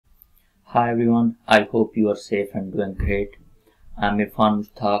Hi everyone, I hope you are safe and doing great. I'm Irfan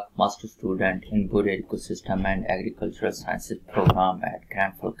Mushtaq, master student in Wood Ecosystem and Agricultural Sciences program at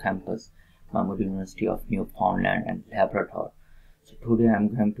Granville Campus, Memorial University of Newfoundland and Labrador. So today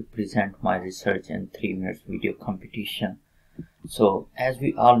I'm going to present my research in 3 minutes video competition. So as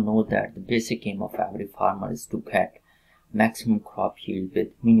we all know that the basic aim of every farmer is to get maximum crop yield with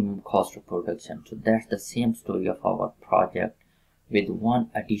minimum cost of production. So that's the same story of our project, with one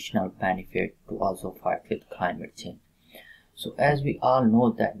additional benefit to also fight with climate change. So as we all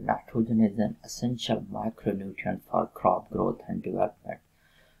know that nitrogen is an essential micronutrient for crop growth and development.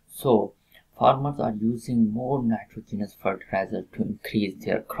 So farmers are using more nitrogenous fertilizer to increase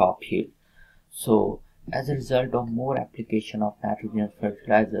their crop yield. So as a result of more application of nitrogenous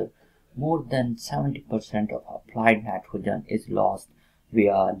fertilizer, more than 70% of applied nitrogen is lost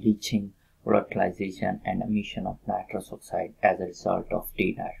via leaching, volatilization, and emission of nitrous oxide as a result of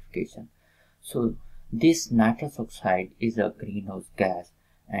denitrification. So this nitrous oxide is a greenhouse gas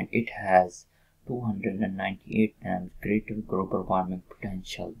and it has 298 times greater global warming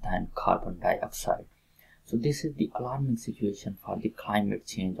potential than carbon dioxide. So this is the alarming situation for the climate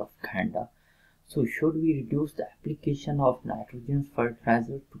change of Canada. So should we reduce the application of nitrogen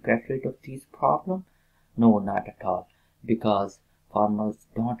fertilizer to get rid of these problems? No, not at all, because farmers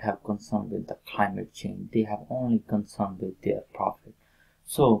don't have concern with the climate change. They have only concern with their profit.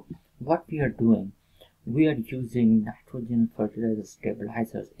 So what we are doing, we are using nitrogen fertilizer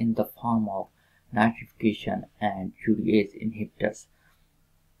stabilizers in the form of nitrification and urease inhibitors.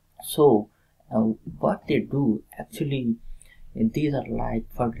 So what they do actually, these are like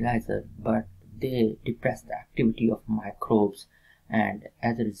fertilizer, but they depress the activity of microbes, and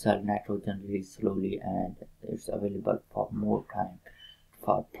as a result nitrogen releases slowly and it's available for more time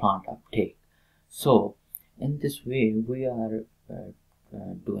for plant uptake. So in this way we are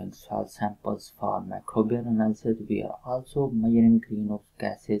doing soil samples for microbial analysis. We are also measuring greenhouse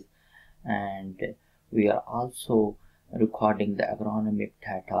gases, and we are also recording the agronomic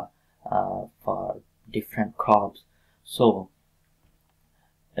data for different crops. So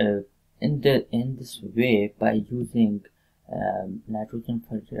in this way, by using nitrogen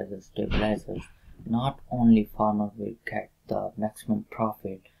fertilizer stabilizers, not only farmers will get the maximum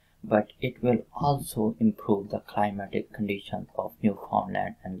profit, but it will also improve the climatic conditions of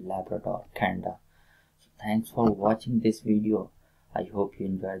Newfoundland and Labrador, Canada. So thanks for watching this video. I hope you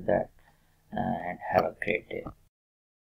enjoyed that and have a great day.